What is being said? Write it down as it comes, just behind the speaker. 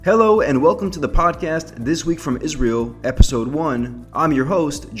Hello and welcome to the podcast This Week from Israel, Episode 1. I'm your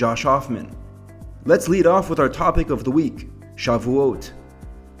host, Josh Hoffman. Let's lead off with our topic of the week, Shavuot.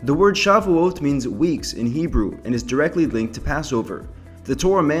 The word Shavuot means weeks in Hebrew and is directly linked to Passover. The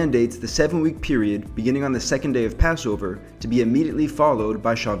Torah mandates the 7-week period beginning on the second day of Passover to be immediately followed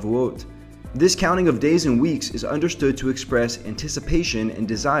by Shavuot. This counting of days and weeks is understood to express anticipation and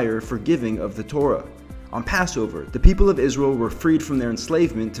desire for giving of the Torah. On Passover, the people of Israel were freed from their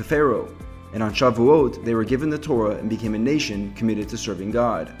enslavement to Pharaoh, and on Shavuot, they were given the Torah and became a nation committed to serving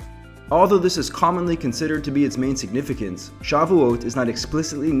God. Although this is commonly considered to be its main significance, Shavuot is not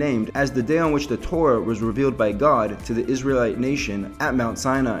explicitly named as the day on which the Torah was revealed by God to the Israelite nation at Mount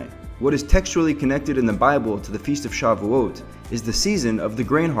Sinai. What is textually connected in the Bible to the Feast of Shavuot is the season of the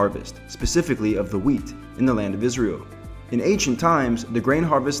grain harvest, specifically of the wheat, in the land of Israel. In ancient times, the grain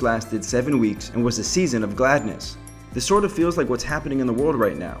harvest lasted 7 weeks and was a season of gladness. This sort of feels like what's happening in the world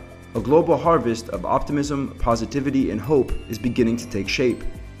right now. A global harvest of optimism, positivity, and hope is beginning to take shape.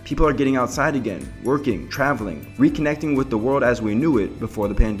 People are getting outside again, working, traveling, reconnecting with the world as we knew it before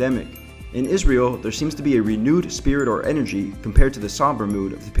the pandemic. In Israel, there seems to be a renewed spirit or energy compared to the somber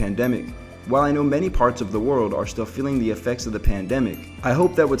mood of the pandemic. While I know many parts of the world are still feeling the effects of the pandemic, I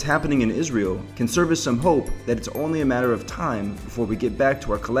hope that what's happening in Israel can serve as some hope that it's only a matter of time before we get back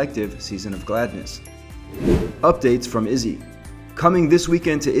to our collective season of gladness. Updates from Izzy. Coming this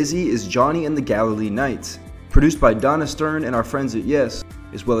weekend to Izzy is Johnny and the Galilee Nights, produced by Donna Stern and our friends at Yes,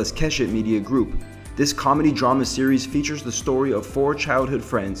 as well as Keshet Media Group. This comedy drama series features the story of 4 childhood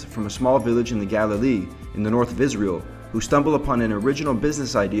friends from a small village in the Galilee in the north of Israel who stumble upon an original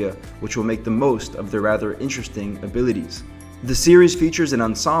business idea which will make the most of their rather interesting abilities. The series features an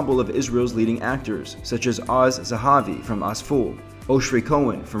ensemble of Israel's leading actors, such as Oz Zahavi from Asful, Oshri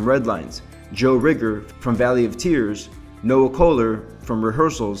Cohen from Redlines, Joe Rigger from Valley of Tears, Noah Kohler from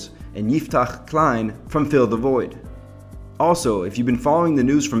Rehearsals, and Yiftach Klein from Fill the Void. Also, if you've been following the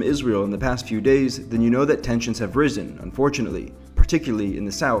news from Israel in the past few days, then you know that tensions have risen, unfortunately, particularly in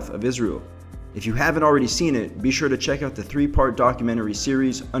the south of Israel. If you haven't already seen it, be sure to check out the 3-part documentary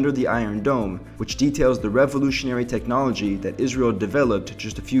series Under the Iron Dome, which details the revolutionary technology that Israel developed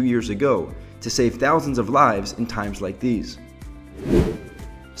just a few years ago to save thousands of lives in times like these.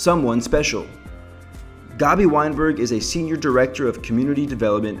 Someone special. Gabi Weinberg is a senior director of community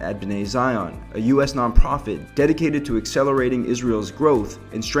development at B'nai Zion, a U.S. nonprofit dedicated to accelerating Israel's growth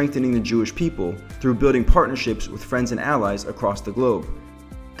and strengthening the Jewish people through building partnerships with friends and allies across the globe.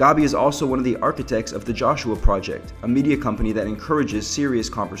 Gabi is also one of the architects of the Joshua Project, a media company that encourages serious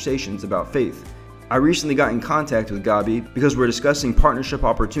conversations about faith. I recently got in contact with Gabi because we're discussing partnership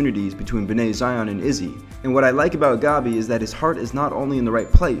opportunities between B'nai Zion and Izzy, and what I like about Gabi is that his heart is not only in the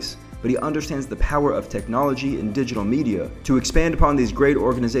right place, but he understands the power of technology and digital media to expand upon these great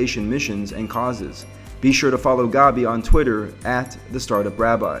organization missions and causes. Be sure to follow Gabi on Twitter at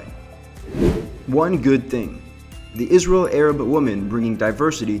 @TheStartupRabbi. One good thing. The Israel Arab woman bringing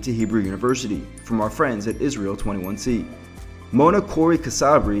diversity to Hebrew University, from our friends at Israel 21C. Mona Corey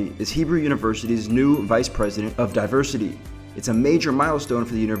Kasabri is Hebrew University's new Vice President of Diversity. It's a major milestone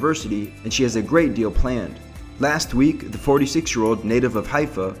for the university, and she has a great deal planned. Last week, the 46-year-old native of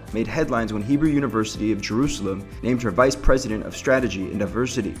Haifa made headlines when Hebrew University of Jerusalem named her Vice President of Strategy and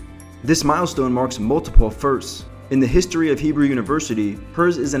Diversity. This milestone marks multiple firsts. In the history of Hebrew University,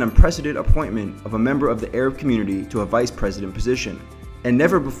 hers is an unprecedented appointment of a member of the Arab community to a vice president position. And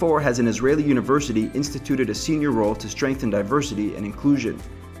never before has an Israeli university instituted a senior role to strengthen diversity and inclusion.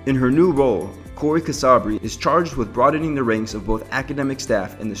 In her new role, Corey Kasabri is charged with broadening the ranks of both academic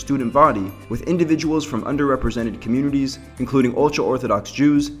staff and the student body with individuals from underrepresented communities, including ultra-Orthodox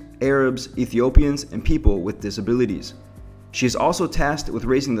Jews, Arabs, Ethiopians, and people with disabilities. She is also tasked with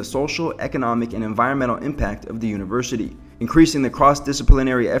raising the social, economic, and environmental impact of the university, increasing the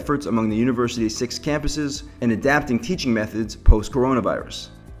cross-disciplinary efforts among the university's 6 campuses, and adapting teaching methods post-coronavirus.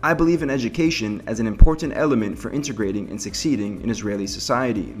 I believe in education as an important element for integrating and succeeding in Israeli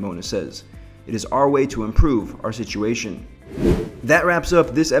society, Mona says. It is our way to improve our situation. That wraps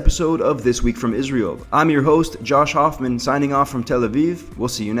up this episode of This Week from Israel. I'm your host, Josh Hoffman, signing off from Tel Aviv. We'll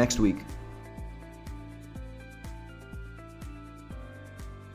see you next week.